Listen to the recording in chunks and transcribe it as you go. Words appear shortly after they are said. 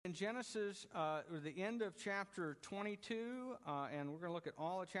Genesis, the end of chapter 22, and we're going to look at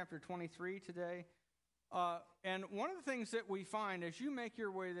all of chapter 23 today. And one of the things that we find as you make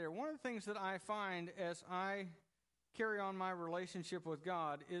your way there, one of the things that I find as I carry on my relationship with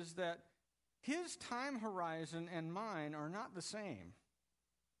God is that His time horizon and mine are not the same.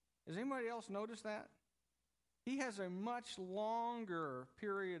 Has anybody else noticed that? He has a much longer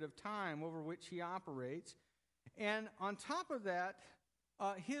period of time over which He operates. And on top of that,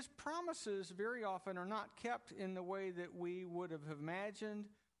 His promises very often are not kept in the way that we would have imagined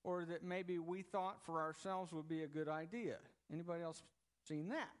or that maybe we thought for ourselves would be a good idea. Anybody else seen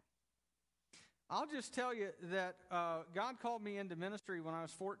that? I'll just tell you that God called me into ministry when I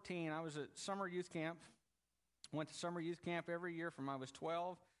was 14. I was at summer youth camp. Went to summer youth camp every year from I was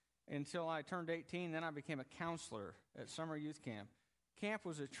 12 until I turned 18. Then I became a counselor at summer youth camp. Camp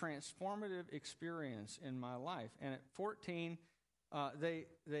was a transformative experience in my life. And at 14, they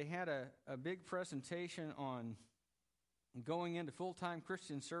had a big presentation on going into full-time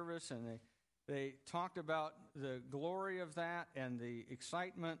Christian service, and they talked about the glory of that and the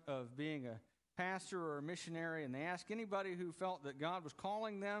excitement of being a pastor or a missionary, and they asked anybody who felt that God was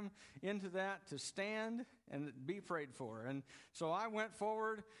calling them into that to stand and be prayed for. And so I went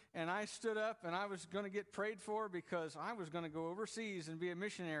forward, and I stood up, and I was going to get prayed for because I was going to go overseas and be a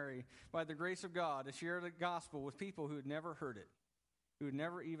missionary by the grace of God to share the gospel with people who had never heard it, who had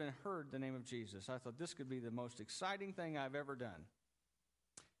never even heard the name of Jesus. I thought this could be the most exciting thing I've ever done.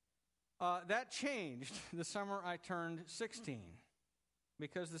 That changed the summer I turned 16.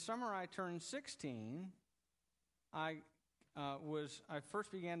 Because the summer I turned 16, I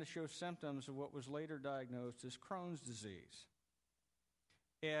first began to show symptoms of what was later diagnosed as Crohn's disease.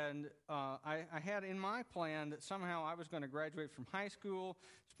 And I had in my plan that somehow I was going to graduate from high school,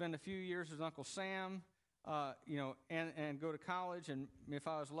 spend a few years with Uncle Sam, and go to college, and if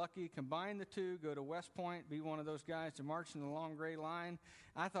I was lucky, combine the two, go to West Point, be one of those guys to march in the long gray line.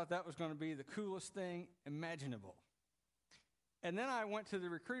 I thought that was going to be the coolest thing imaginable. And then I went to the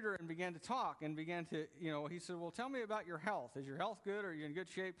recruiter and began to talk and began to, he said, well, tell me about your health. Is your health good? Are you in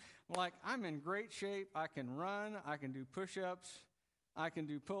good shape? I'm like, I'm in great shape. I can run. I can do push-ups. I can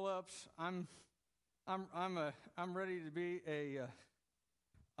do pull-ups. I'm ready to be a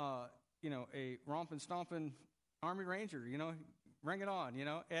romping, stomping Army Ranger, bring it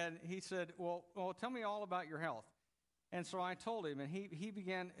on, And he said, well, tell me all about your health. And so I told him, and he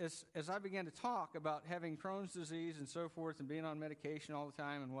began, as I began to talk about having Crohn's disease and so forth and being on medication all the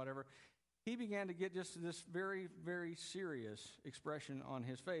time and whatever, he began to get just this very, very serious expression on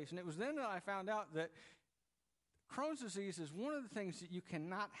his face. And it was then that I found out that Crohn's disease is one of the things that you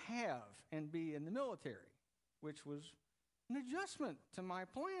cannot have and be in the military, which was an adjustment to my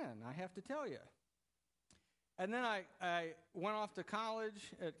plan, I have to tell you. And then I went off to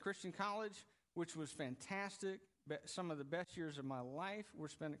college, at Christian college, which was fantastic. Some of the best years of my life were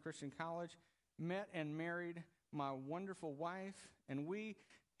spent at Christian college. Met and married my wonderful wife, and we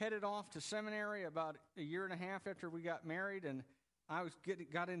headed off to seminary about a year and a half after we got married, and I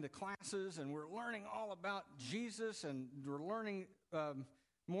got into classes, and we're learning all about Jesus, and we're learning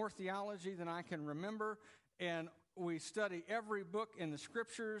more theology than I can remember, and we study every book in the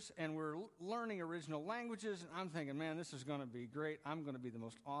scriptures, and we're learning original languages, and I'm thinking, man, this is going to be great. I'm going to be the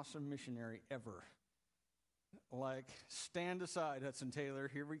most awesome missionary ever. Like, stand aside, Hudson Taylor,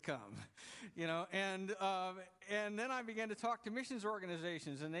 here we come. And then I began to talk to missions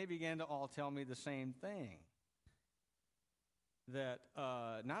organizations, and they began to all tell me the same thing. That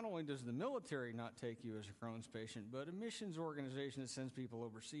not only does the military not take you as a Crohn's patient, but a missions organization that sends people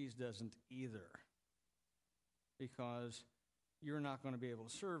overseas doesn't either. Because you're not going to be able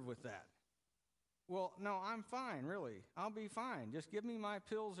to serve with that. Well, no, I'm fine, really. I'll be fine. Just give me my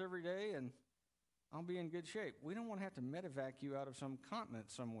pills every day, and I'll be in good shape. We don't want to have to medevac you out of some continent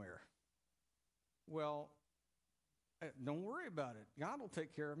somewhere. Well, don't worry about it. God will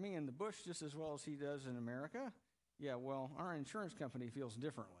take care of me in the bush just as well as He does in America. Yeah, well, our insurance company feels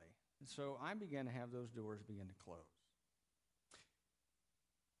differently. And so I began to have those doors begin to close.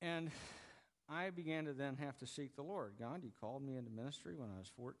 And I began to then have to seek the Lord. God, you called me into ministry when I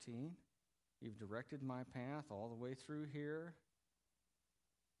was 14. You've directed my path all the way through here.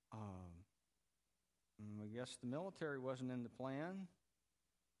 I guess the military wasn't in the plan.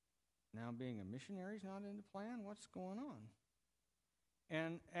 Now being a missionary is not in the plan. What's going on?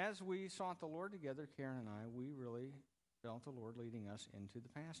 And as we sought the Lord together, Karen and I, we really felt the Lord leading us into the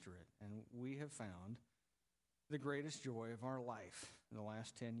pastorate. And we have found the greatest joy of our life in the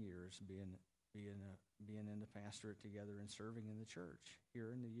last 10 years being in the pastorate together and serving in the church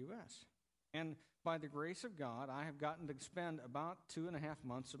here in the U.S. And by the grace of God, I have gotten to spend about 2.5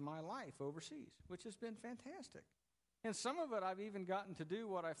 months of my life overseas, which has been fantastic. And some of it I've even gotten to do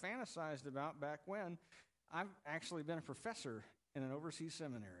what I fantasized about back when. I've actually been a professor in an overseas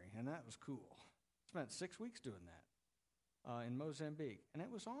seminary, and that was cool. Spent 6 weeks doing that in Mozambique, and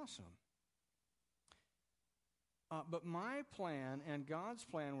it was awesome. But my plan and God's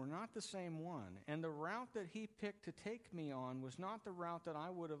plan were not the same one, and the route that he picked to take me on was not the route that I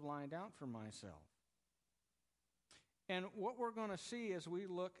would have lined out for myself. And what we're going to see as we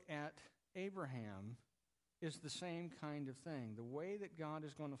look at Abraham is the same kind of thing. The way that God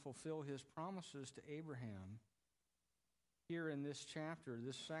is going to fulfill his promises to Abraham here in this chapter,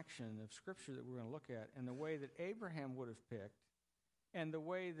 this section of Scripture that we're going to look at, and the way that Abraham would have picked, and the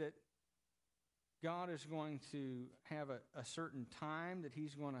way that God is going to have a certain time that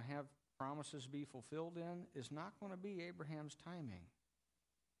he's going to have promises be fulfilled in is not going to be Abraham's timing.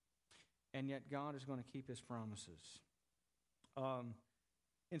 And yet God is going to keep his promises.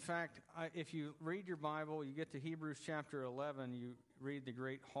 In fact, if you read your Bible, you get to Hebrews chapter 11, you read the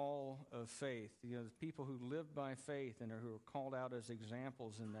great hall of faith. You know, the people who lived by faith and who are called out as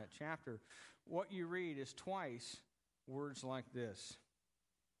examples in that chapter. What you read is twice words like this.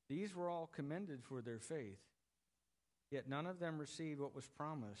 These were all commended for their faith, yet none of them received what was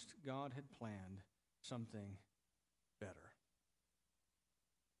promised. God had planned something better.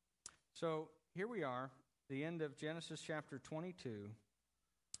 So here we are, the end of Genesis chapter 22,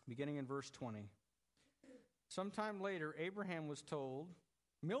 beginning in verse 20. Sometime later, Abraham was told,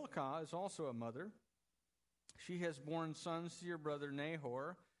 Milcah is also a mother. She has borne sons to your brother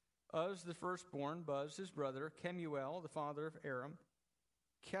Nahor, Uz the firstborn, Buz his brother, Kemuel the father of Aram,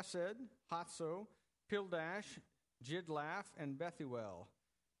 Kesed, Hatzo, Pildash, Jidlaph, and Bethuel.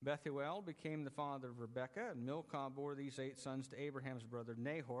 Bethuel became the father of Rebekah, and Milcah bore these 8 sons to Abraham's brother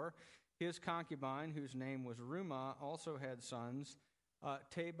Nahor. His concubine, whose name was Rumah, also had sons,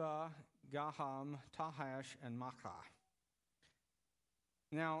 Tebah, Gaham, Tahash, and Maachah.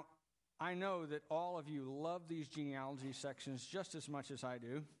 Now, I know that all of you love these genealogy sections just as much as I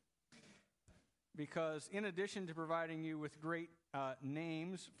do, because in addition to providing you with great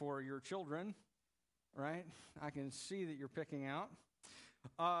names for your children, right? I can see that you're picking out.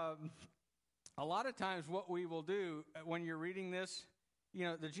 A lot of times what we will do when you're reading this, you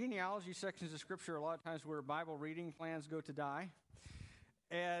know, the genealogy sections of Scripture are a lot of times where Bible reading plans go to die.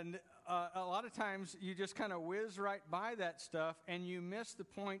 And a lot of times you just kind of whiz right by that stuff and you miss the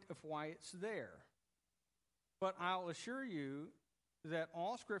point of why it's there. But I'll assure you that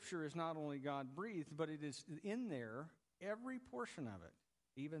all Scripture is not only God-breathed, but it is in there. Every portion of it,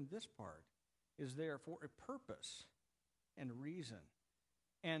 even this part, is there for a purpose and reason.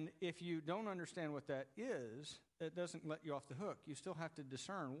 And if you don't understand what that is, it doesn't let you off the hook. You still have to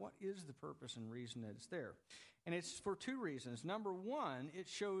discern what is the purpose and reason that it's there. And it's for 2 reasons. Number one, it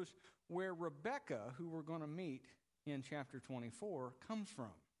shows where Rebekah, who we're going to meet in chapter 24, comes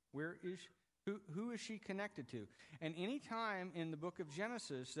from. Who is she connected to? And any time in the book of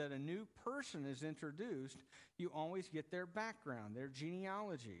Genesis that a new person is introduced, you always get their background, their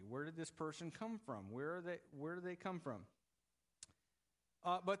genealogy. Where did this person come from? Where do they come from?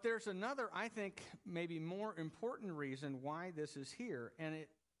 But there's another, I think, maybe more important reason why this is here, and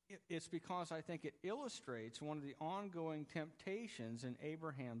it's because I think it illustrates one of the ongoing temptations in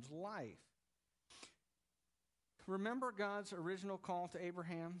Abraham's life. Remember God's original call to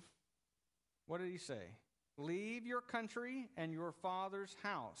Abraham? What did he say? Leave your country and your father's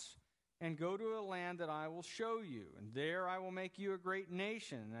house and go to a land that I will show you. And there I will make you a great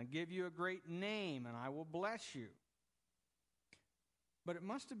nation and give you a great name and I will bless you. But it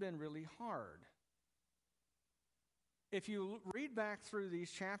must have been really hard. If you read back through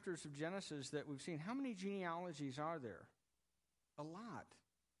these chapters of Genesis that we've seen, how many genealogies are there? A lot.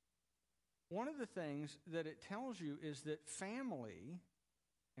 One of the things that it tells you is that family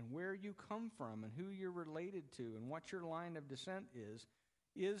and where you come from and who you're related to and what your line of descent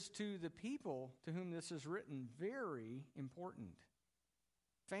is to the people to whom this is written very important.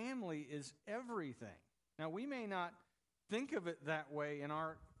 Family is everything. Now, we may not think of it that way in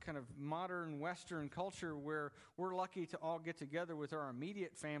our kind of modern Western culture where we're lucky to all get together with our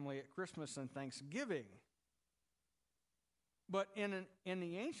immediate family at Christmas and Thanksgiving. But in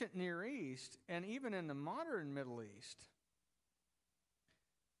the ancient Near East and even in the modern Middle East,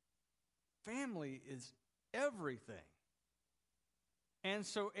 family is everything. And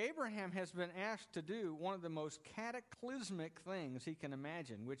so Abraham has been asked to do one of the most cataclysmic things he can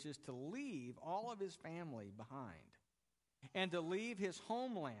imagine, which is to leave all of his family behind and to leave his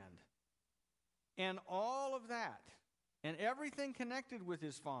homeland and all of that and everything connected with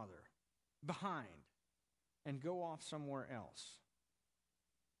his father behind and go off somewhere else.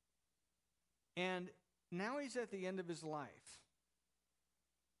 And now he's at the end of his life.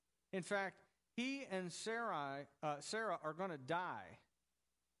 In fact, he and Sarah are going to die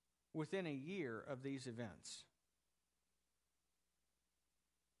within a year of these events.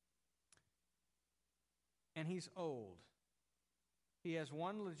 And he's old. He has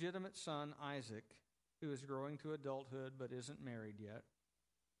one legitimate son, Isaac, who is growing to adulthood but isn't married yet.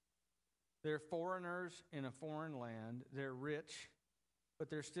 They're foreigners in a foreign land. They're rich, but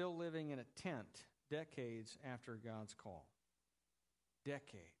they're still living in a tent decades after God's call.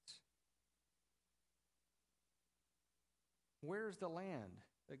 Decades. Where's the land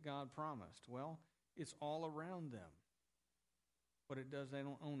that God promised? Well, it's all around them. What it does, they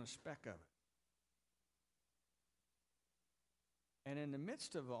don't own a speck of it. And in the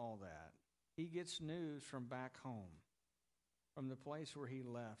midst of all that, he gets news from back home, from the place where he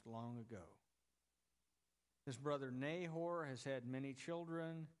left long ago. His brother Nahor has had many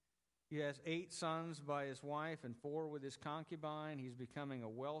children. He has 8 sons by his wife and 4 with his concubine. He's becoming a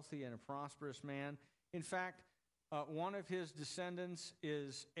wealthy and a prosperous man. In fact, one of his descendants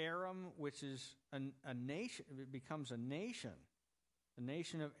is Aram, which is a nation. It becomes a nation. The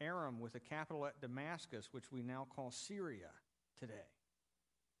nation of Aram with a capital at Damascus, which we now call Syria today.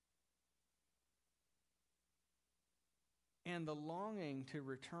 And the longing to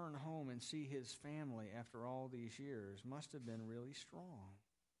return home and see his family after all these years must have been really strong.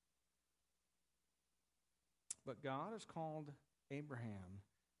 But God has called Abraham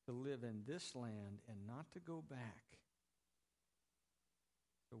to live in this land and not to go back.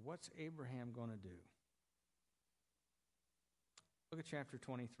 So what's Abraham going to do? Look at chapter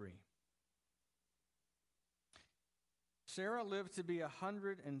 23. Sarah lived to be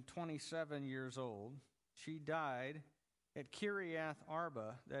 127 years old. She died at Kiriath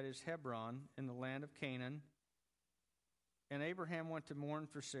Arba, that is Hebron, in the land of Canaan. And Abraham went to mourn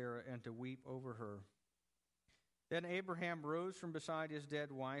for Sarah and to weep over her. Then Abraham rose from beside his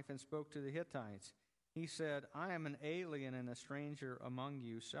dead wife and spoke to the Hittites. He said, I am an alien and a stranger among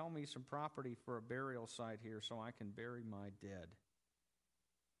you. Sell me some property for a burial site here so I can bury my dead.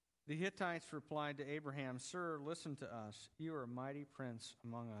 The Hittites replied to Abraham, Sir, listen to us. You are a mighty prince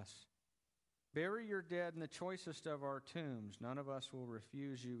among us. Bury your dead in the choicest of our tombs. None of us will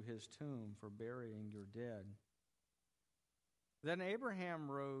refuse you his tomb for burying your dead. Then Abraham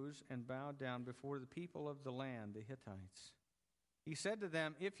rose and bowed down before the people of the land, the Hittites. He said to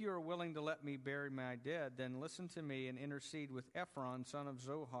them, If you are willing to let me bury my dead, then listen to me and intercede with Ephron, son of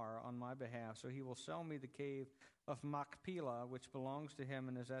Zohar, on my behalf, so he will sell me the cave of Machpelah, which belongs to him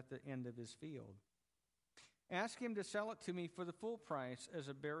and is at the end of his field. Ask him to sell it to me for the full price as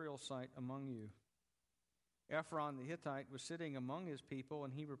a burial site among you. Ephron the Hittite was sitting among his people,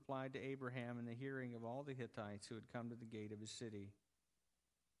 and he replied to Abraham in the hearing of all the Hittites who had come to the gate of his city.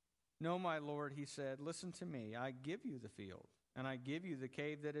 No, my lord, he said, listen to me. I give you the field, and I give you the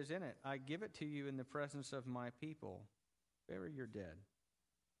cave that is in it. I give it to you in the presence of my people. Bury your dead.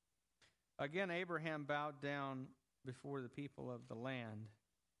 Again, Abraham bowed down before the people of the land,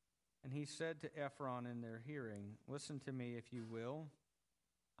 and he said to Ephron in their hearing, listen to me if you will.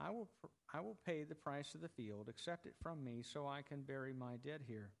 I will pay the price of the field. Accept it from me so I can bury my dead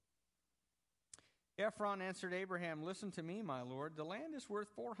here. Ephron answered Abraham, listen to me, my lord. The land is worth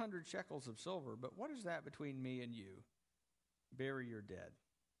 400 shekels of silver, but what is that between me and you? Bury your dead.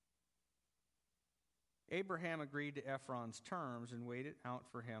 Abraham agreed to Ephron's terms and weighed it out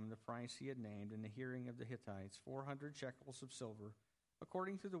for him the price he had named in the hearing of the Hittites, 400 shekels of silver,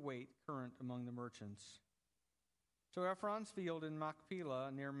 according to the weight current among the merchants. So Ephron's field in Machpelah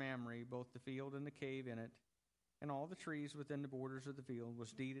near Mamre, both the field and the cave in it, and all the trees within the borders of the field,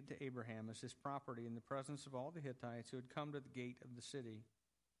 was deeded to Abraham as his property in the presence of all the Hittites who had come to the gate of the city.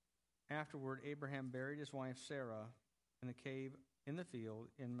 Afterward, Abraham buried his wife Sarah in the cave in the field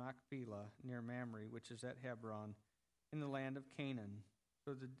in Machpelah near Mamre, which is at Hebron, in the land of Canaan.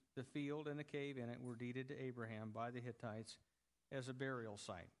 So the field and the cave in it were deeded to Abraham by the Hittites as a burial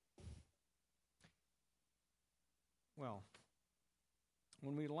site. Well,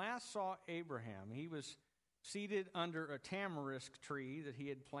 when we last saw Abraham, he was seated under a tamarisk tree that he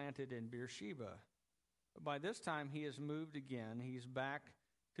had planted in Beersheba. But by this time, he has moved again. He's back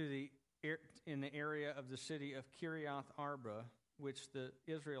to in the area of the city of Kiriath Arba, which the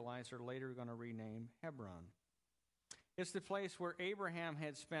Israelites are later going to rename Hebron. It's the place where Abraham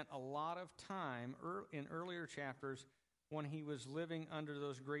had spent a lot of time in earlier chapters when he was living under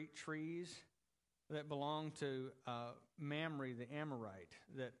those great trees that belonged to Mamre the Amorite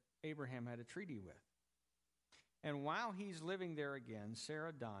that Abraham had a treaty with. And while he's living there again,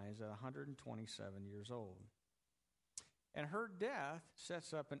 Sarah dies at 127 years old. And her death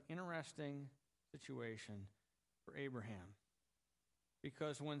sets up an interesting situation for Abraham.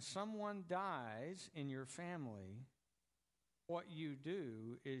 Because when someone dies in your family, what you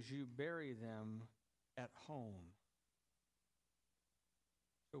do is you bury them at home.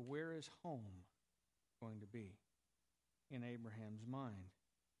 So where is home going to be in Abraham's mind?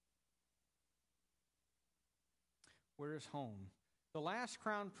 Where is home? The last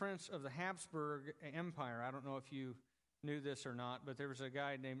crown prince of the Habsburg Empire, I don't know if you knew this or not, but there was a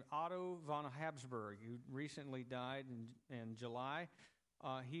guy named Otto von Habsburg who recently died in July.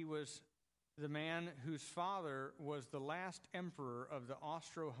 He was the man whose father was the last emperor of the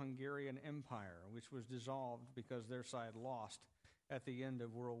Austro-Hungarian Empire, which was dissolved because their side lost at the end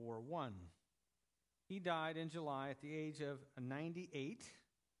of World War I. He died in July at the age of 98,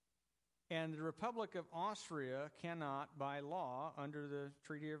 and the Republic of Austria cannot, by law, under the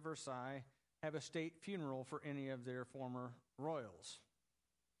Treaty of Versailles, have a state funeral for any of their former royals.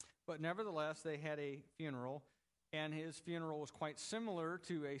 But nevertheless, they had a funeral, and his funeral was quite similar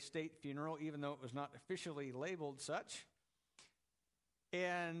to a state funeral, even though it was not officially labeled such.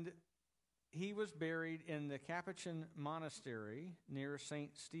 And he was buried in the Capuchin Monastery near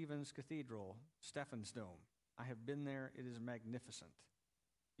St. Stephen's Cathedral, Stephen's Dome. I have been there. It is magnificent.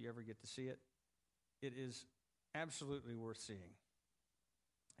 If you ever get to see it, it is absolutely worth seeing.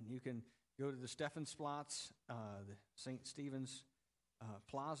 And you can go to the Stephansplatz, the St. Stephen's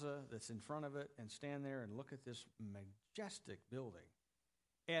Plaza that's in front of it, and stand there and look at this majestic building.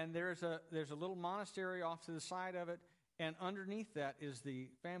 And there's a little monastery off to the side of it, and underneath that is the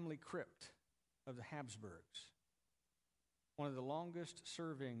family crypt of the Habsburgs, one of the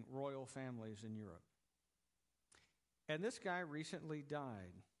longest-serving royal families in Europe. And this guy recently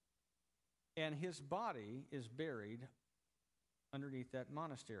died, and his body is buried underneath that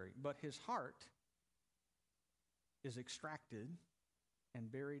monastery, but his heart is extracted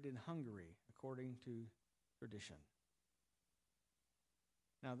and buried in Hungary, according to tradition.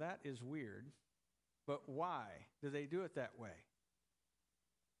 Now that is weird, but why do they do it that way?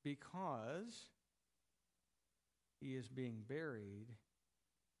 Because he is being buried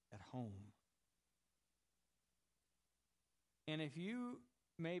at home. And if you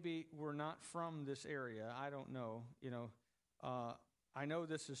maybe were not from this area, I don't know, I know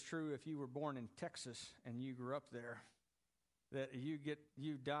this is true if you were born in Texas and you grew up there, that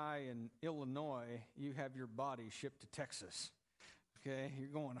you die in Illinois, you have your body shipped to Texas. Okay, you're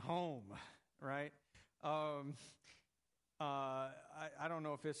going home, right? I don't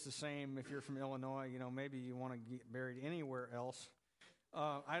know if it's the same if you're from Illinois. Maybe you want to get buried anywhere else.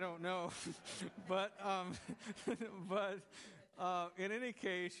 I don't know, but in any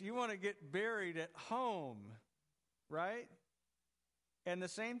case, you want to get buried at home, right? And the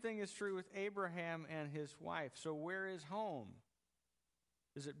same thing is true with Abraham and his wife. So where is home?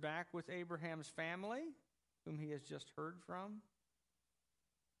 Is it back with Abraham's family, whom he has just heard from?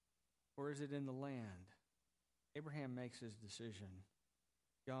 Or is it in the land? Abraham makes his decision.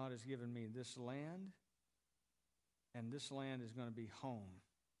 God has given me this land, and this land is going to be home.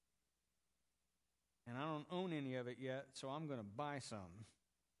 And I don't own any of it yet, so I'm going to buy some.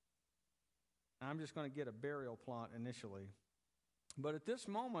 I'm just going to get a burial plot initially. But at this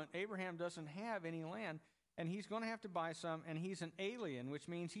moment, Abraham doesn't have any land, and he's going to have to buy some, and he's an alien, which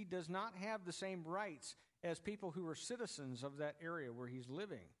means he does not have the same rights as people who are citizens of that area where he's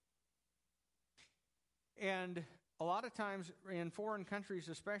living. And a lot of times in foreign countries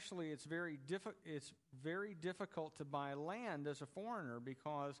especially, it's very difficult to buy land as a foreigner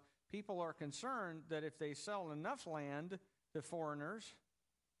because people are concerned that if they sell enough land to foreigners,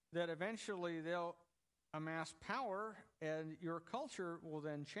 that eventually they'll amass power and your culture will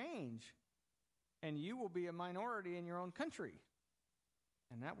then change and you will be a minority in your own country.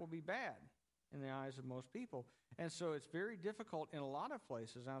 And that will be bad in the eyes of most people. And so it's very difficult in a lot of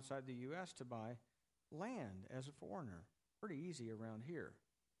places outside the U.S. to buy land as a foreigner. Pretty easy around here,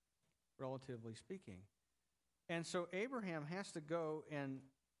 relatively speaking. And so Abraham has to go and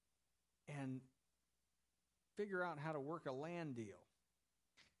figure out how to work a land deal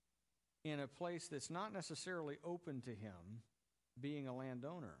in a place that's not necessarily open to him being a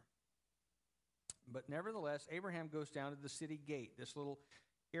landowner. But nevertheless, Abraham goes down to the city gate, this little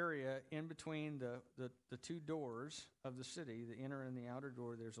area in between the two doors of the city, the inner and the outer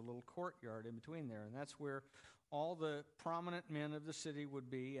door. There's a little courtyard in between there, and that's where all the prominent men of the city would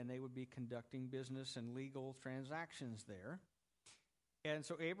be, and they would be conducting business and legal transactions there. And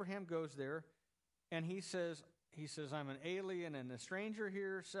so Abraham goes there, and he says, I'm an alien and a stranger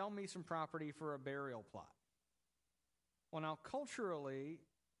here. Sell me some property for a burial plot. Well, now, culturally,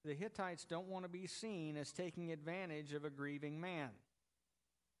 the Hittites don't want to be seen as taking advantage of a grieving man.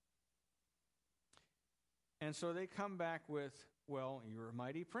 And so they come back with, well, you're a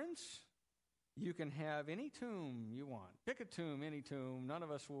mighty prince. You can have any tomb you want. Pick a tomb, any tomb. None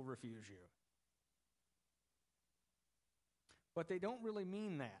of us will refuse you. But they don't really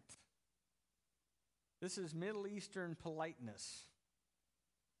mean that. This is Middle Eastern politeness.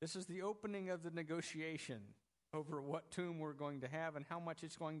 This is the opening of the negotiation over what tomb we're going to have and how much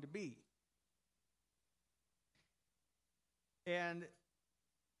it's going to be. And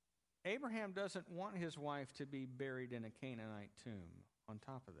Abraham doesn't want his wife to be buried in a Canaanite tomb on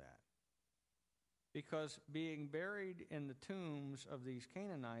top of that. Because being buried in the tombs of these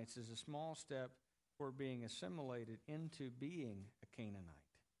Canaanites is a small step toward being assimilated into being a Canaanite.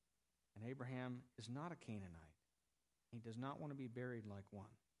 And Abraham is not a Canaanite. He does not want to be buried like one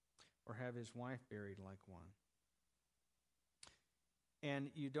or have his wife buried like one.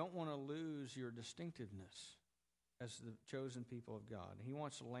 And you don't want to lose your distinctiveness as the chosen people of God. He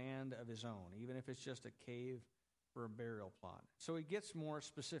wants land of his own, even if it's just a cave or a burial plot. So he gets more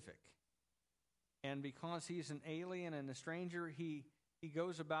specific. And because he's an alien and a stranger, he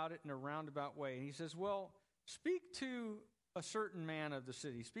goes about it in a roundabout way. And he says, well, speak to a certain man of the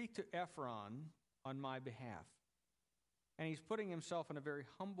city. Speak to Ephron on my behalf. And he's putting himself in a very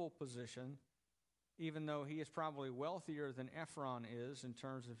humble position, even though he is probably wealthier than Ephron is in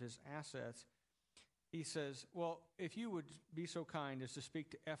terms of his assets. He says, well, if you would be so kind as to speak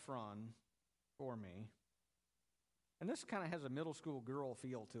to Ephron for me. And this kind of has a middle school girl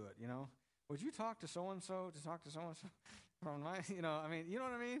feel to it, you know. Would you talk to so-and-so to talk to so-and-so from my, you know what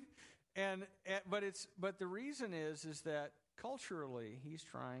I mean? But the reason is that culturally he's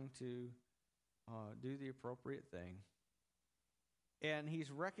trying to do the appropriate thing. And he's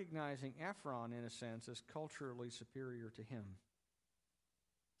recognizing Ephron, in a sense, as culturally superior to him.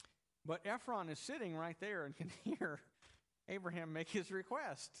 But Ephron is sitting right there and can hear Abraham make his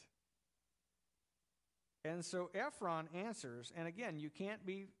request. And so Ephron answers, and again, you can't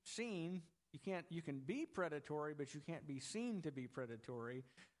be seen, you can be predatory, but you can't be seen to be predatory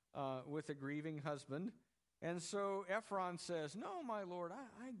with a grieving husband. And so Ephron says, no, my lord,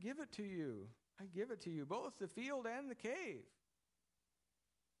 I give it to you. I give it to you, both the field and the cave.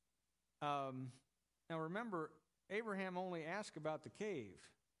 Now remember, Abraham only asked about the cave.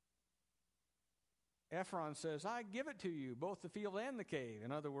 Ephron says, I give it to you, both the field and the cave.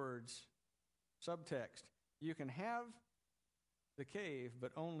 In other words, subtext, you can have the cave,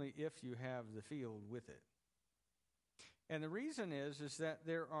 but only if you have the field with it. And the reason is that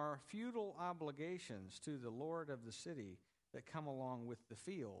there are feudal obligations to the lord of the city that come along with the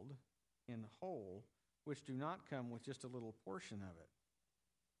field in whole, which do not come with just a little portion of it.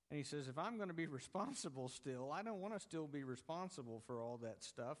 And he says, if I'm going to be responsible still, I don't want to still be responsible for all that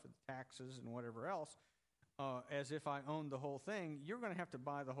stuff, and taxes and whatever else, as if I owned the whole thing. You're going to have to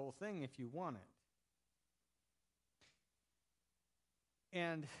buy the whole thing if you want it.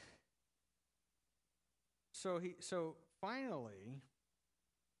 And so finally,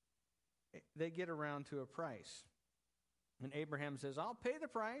 they get around to a price. And Abraham says, I'll pay the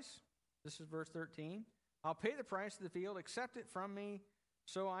price. This is verse 13. I'll pay the price of the field, accept it from me,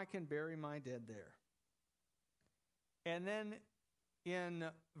 so I can bury my dead there. And then in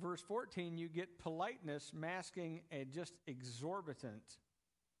verse 14, you get politeness masking a just exorbitant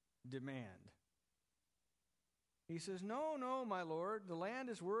demand. He says, no, my lord, the land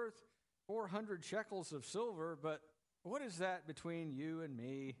is worth 400 shekels of silver, but what is that between you and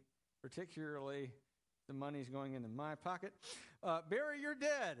me, particularly the money's going into my pocket? Bury your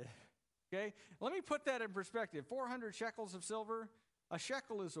dead. Okay, let me put that in perspective. 400 shekels of silver. A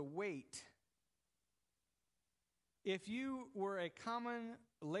shekel is a weight. If you were a common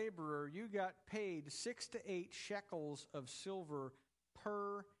laborer, you got paid 6 to 8 shekels of silver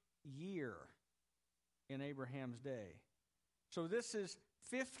per year in Abraham's day. So this is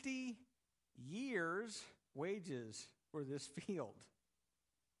 50 years' wages for this field.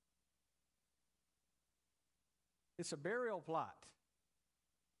 It's a burial plot.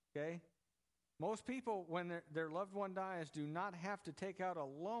 Okay? Most people, when their loved one dies, do not have to take out a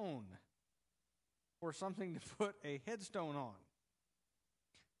loan or something to put a headstone on.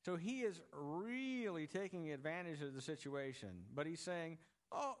 So he is really taking advantage of the situation. But he's saying,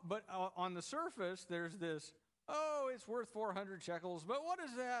 but on the surface, there's this, it's worth 400 shekels. But what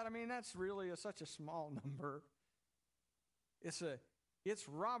is that? I mean, that's really such a small number. It's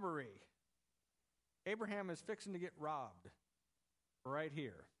robbery. Abraham is fixing to get robbed right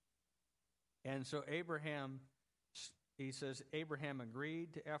here. And so Abraham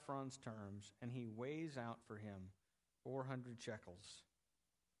agreed to Ephron's terms, and he weighs out for him 400 shekels.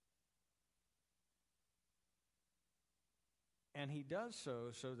 And he does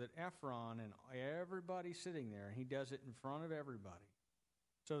so that Ephron and everybody sitting there, and he does it in front of everybody,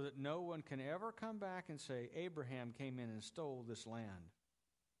 so that no one can ever come back and say, Abraham came in and stole this land.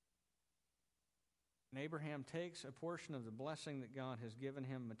 And Abraham takes a portion of the blessing that God has given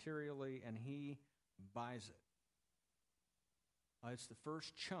him materially, and he buys it. It's the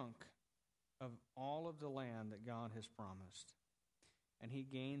first chunk of all of the land that God has promised. And he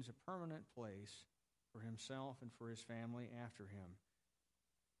gains a permanent place for himself and for his family after him.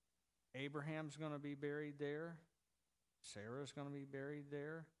 Abraham's going to be buried there. Sarah's going to be buried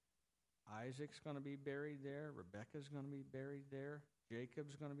there. Isaac's going to be buried there. Rebekah's going to be buried there.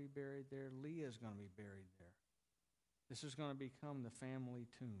 Jacob's going to be buried there. Leah's going to be buried there. This is going to become the family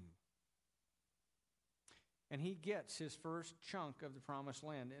tomb. And he gets his first chunk of the promised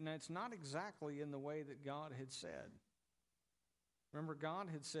land. And it's not exactly in the way that God had said. Remember, God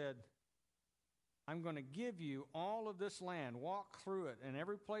had said, I'm going to give you all of this land. Walk through it, and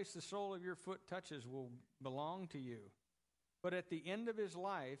every place the sole of your foot touches will belong to you. But at the end of his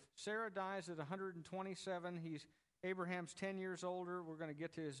life, Sarah dies at 127. Abraham's 10 years older. We're going to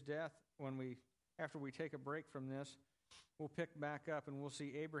get to his death after we take a break from this. We'll pick back up and we'll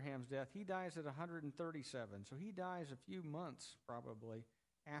see Abraham's death. He dies at 137. So he dies a few months probably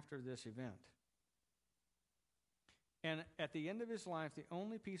after this event. And at the end of his life, the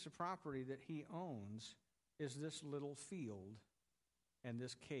only piece of property that he owns is this little field and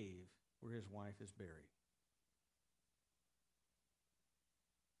this cave where his wife is buried.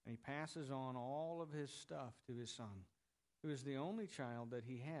 And he passes on all of his stuff to his son, who is the only child that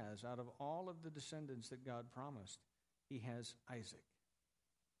he has out of all of the descendants that God promised. He has Isaac.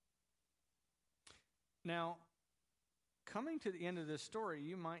 Now, coming to the end of this story,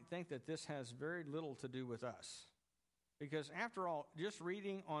 you might think that this has very little to do with us. Because after all, just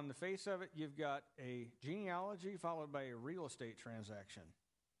reading on the face of it, you've got a genealogy followed by a real estate transaction.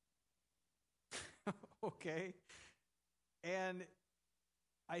 Okay? And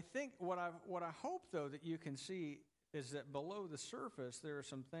I think what I hope, though, that you can see is that below the surface, there are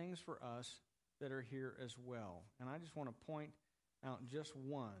some things for us that are here as well. And I just want to point out just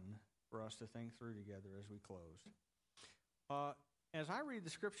one for us to think through together as we close. As I read the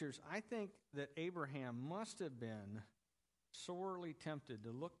scriptures, I think that Abraham must have been sorely tempted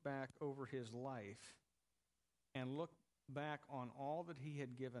to look back over his life and look back on all that he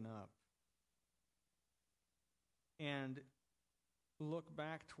had given up and look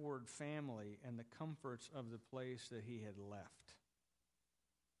back toward family and the comforts of the place that he had left.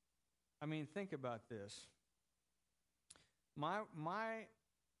 I mean, think about this. My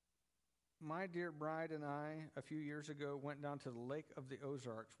dear bride and I, a few years ago, went down to the Lake of the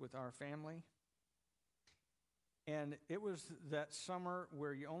Ozarks with our family. And it was that summer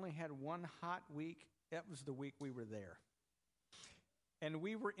where you only had one hot week. That was the week we were there. And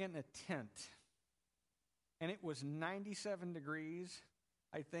we were in a tent. And it was 97 degrees,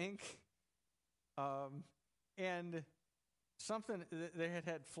 I think. And they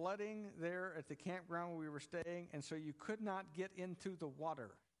had flooding there at the campground where we were staying. And so you could not get into the water,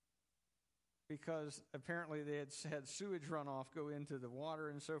 because apparently they had sewage runoff go into the water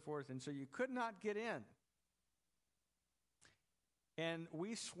and so forth. And so you could not get in. And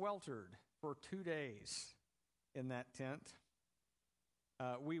we sweltered for 2 days in that tent.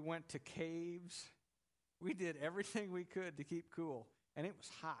 We went to caves. We did everything we could to keep cool. And it was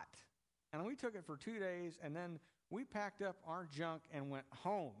hot. And we took it for 2 days, and then we packed up our junk and went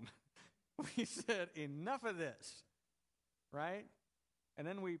home. We said, enough of this, right? And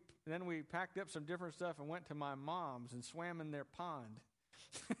then we packed up some different stuff and went to my mom's and swam in their pond.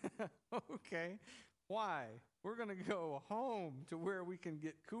 Okay, why? We're going to go home to where we can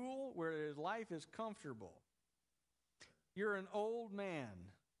get cool, where life is comfortable. You're an old man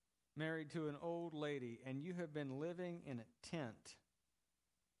married to an old lady, and you have been living in a tent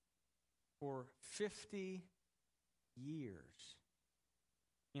for 50 years.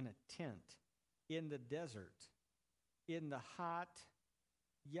 In a tent, in the desert, in the hot,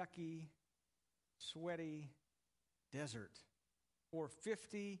 yucky, sweaty desert for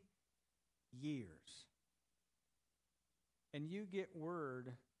 50 years. And you get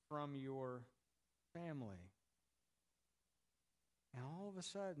word from your family. And all of a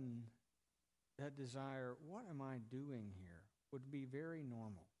sudden, that desire, what am I doing here, would be very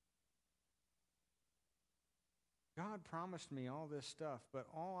normal. God promised me all this stuff, but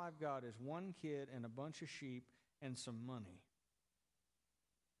all I've got is one kid and a bunch of sheep and some money.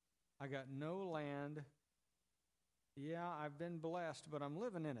 I got no land. Yeah, I've been blessed, but I'm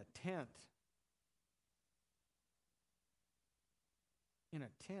living in a tent. in a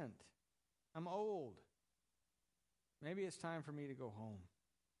tent. I'm old. Maybe it's time for me to go home.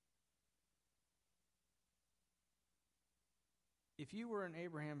 If you were in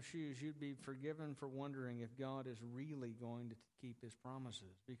Abraham's shoes, you'd be forgiven for wondering if God is really going to keep his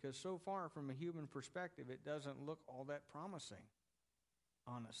promises. Because so far, from a human perspective, it doesn't look all that promising,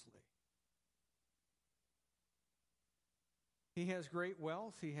 honestly. He has great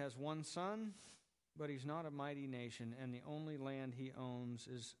wealth. He has one son, but he's not a mighty nation, and the only land he owns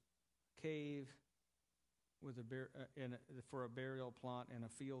is a cave with for a burial plot and a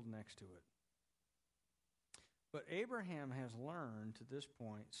field next to it. But Abraham has learned to this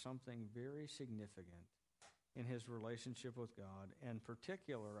point something very significant in his relationship with God, and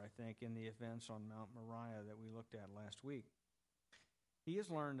particular, I think, in the events on Mount Moriah that we looked at last week. He has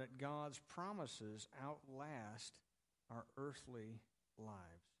learned that God's promises outlast our earthly lives.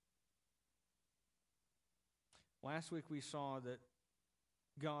 Last week we saw that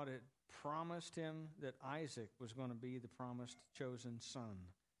God had promised him that Isaac was going to be the promised chosen son,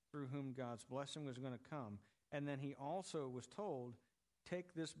 through whom God's blessing was going to come. And then he also was told,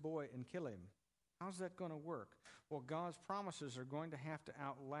 take this boy and kill him. How's that going to work? Well, God's promises are going to have to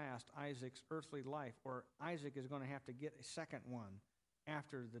outlast Isaac's earthly life, or Isaac is going to have to get a second one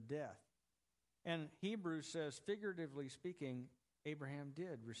after the death. And Hebrews says, figuratively speaking, Abraham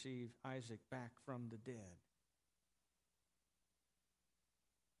did receive Isaac back from the dead.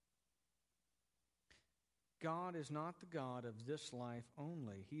 God is not the God of this life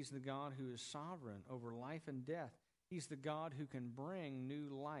only. He's the God who is sovereign over life and death. He's the God who can bring new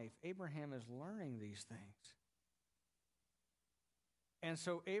life. Abraham is learning these things. And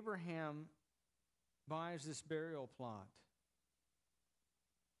so Abraham buys this burial plot,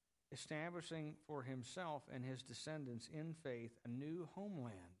 establishing for himself and his descendants in faith a new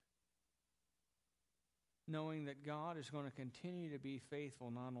homeland, knowing that God is going to continue to be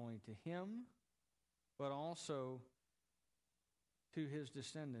faithful not only to him, but also to his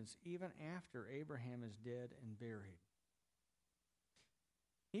descendants, even after Abraham is dead and buried.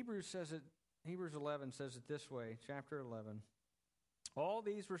 Hebrews 11 says it this way, chapter 11. All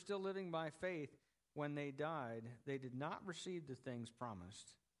these were still living by faith when they died. They did not receive the things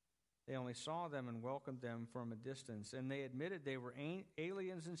promised. They only saw them and welcomed them from a distance, and they admitted they were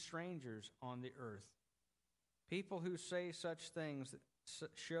aliens and strangers on the earth. People who say such things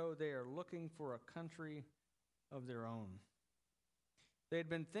show they are looking for a country of their own. They had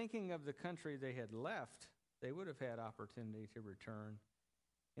been thinking of the country they had left. They would have had opportunity to return.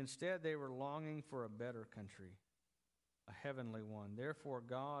 Instead, they were longing for a better country, a heavenly one. Therefore,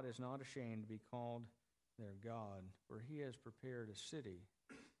 God is not ashamed to be called their God, for he has prepared a city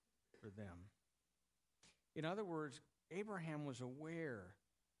for them. In other words, Abraham was aware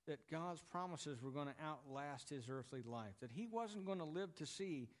that God's promises were going to outlast his earthly life, that he wasn't going to live to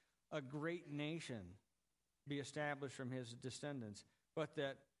see a great nation be established from his descendants, but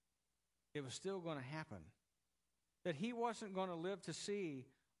that it was still going to happen, that he wasn't going to live to see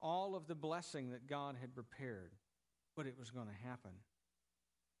all of the blessing that God had prepared, but it was going to happen.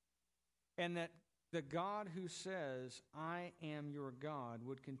 And that the God who says, I am your God,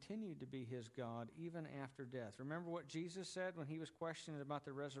 would continue to be his God even after death. Remember what Jesus said when he was questioned about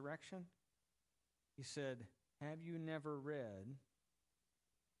the resurrection? He said, have you never read,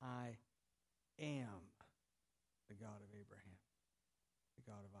 I am the God of Abraham, the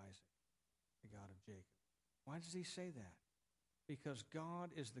God of Isaac, the God of Jacob? Why does he say that? Because God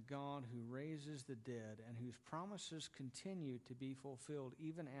is the God who raises the dead and whose promises continue to be fulfilled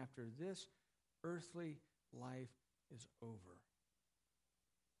even after this earthly life is over.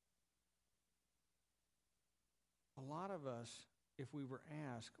 A lot of us, if we were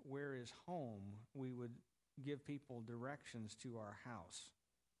asked where is home, we would give people directions to our house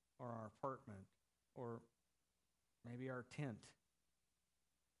or our apartment or maybe our tent.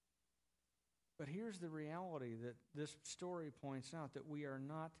 But here's the reality that this story points out, that we are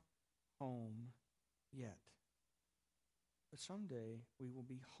not home yet. But someday we will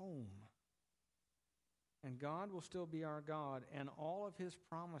be home. And God will still be our God, and all of his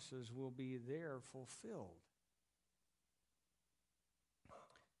promises will be there fulfilled.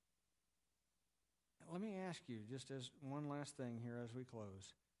 Let me ask you, just as one last thing here as we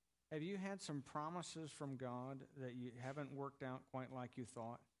close. Have you had some promises from God that you haven't worked out quite like you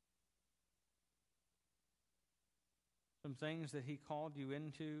thought? Some things that he called you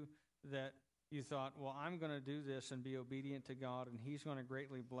into that you thought, well, I'm going to do this and be obedient to God, and he's going to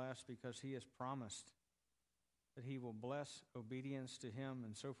greatly bless because he has promised that he will bless obedience to him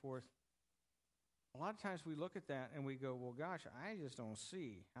and so forth. A lot of times we look at that and we go, well, gosh, I just don't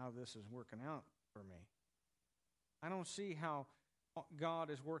see how this is working out for me. I don't see how God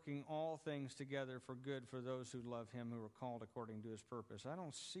is working all things together for good for those who love him, who are called according to his purpose. I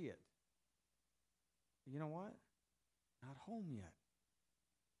don't see it. But you know what? Not home yet.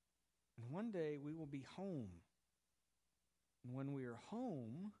 And one day we will be home. And when we are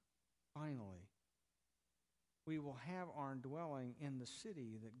home, finally, we will have our dwelling in the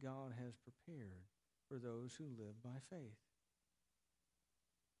city that God has prepared for those who live by faith.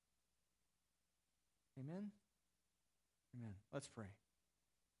 Amen? Amen. Let's pray.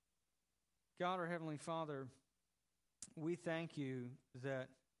 God, our Heavenly Father, we thank you that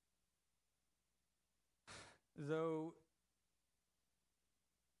though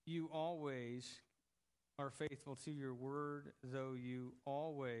you always are faithful to your word, though you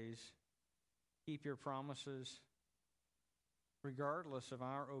always keep your promises, regardless of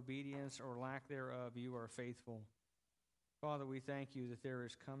our obedience or lack thereof, you are faithful. Father, we thank you that there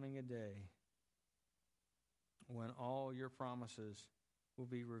is coming a day when all your promises will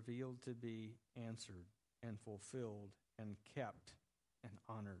be revealed to be answered and fulfilled and kept and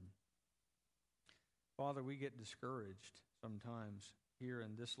honored. Father, we get discouraged sometimes here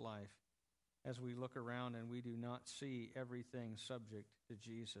in this life as we look around and we do not see everything subject to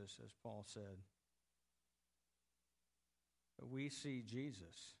Jesus, as Paul said. But we see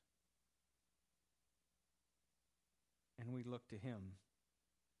Jesus, and we look to him,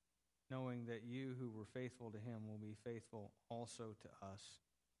 knowing that you who were faithful to him will be faithful also to us,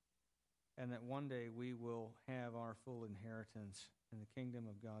 and that one day we will have our full inheritance in the kingdom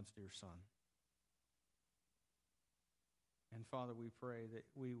of God's dear Son. And Father, we pray that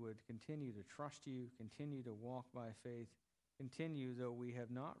we would continue to trust you, continue to walk by faith, continue, though we have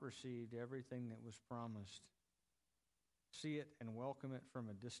not received everything that was promised, see it and welcome it from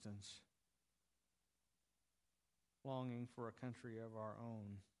a distance, longing for a country of our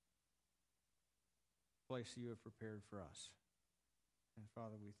own, place you have prepared for us. And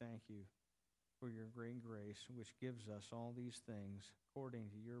Father, we thank you for your great grace, which gives us all these things according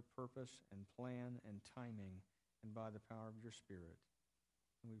to your purpose and plan and timing, and by the power of your Spirit.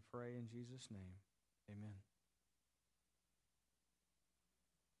 And we pray in Jesus' name, amen.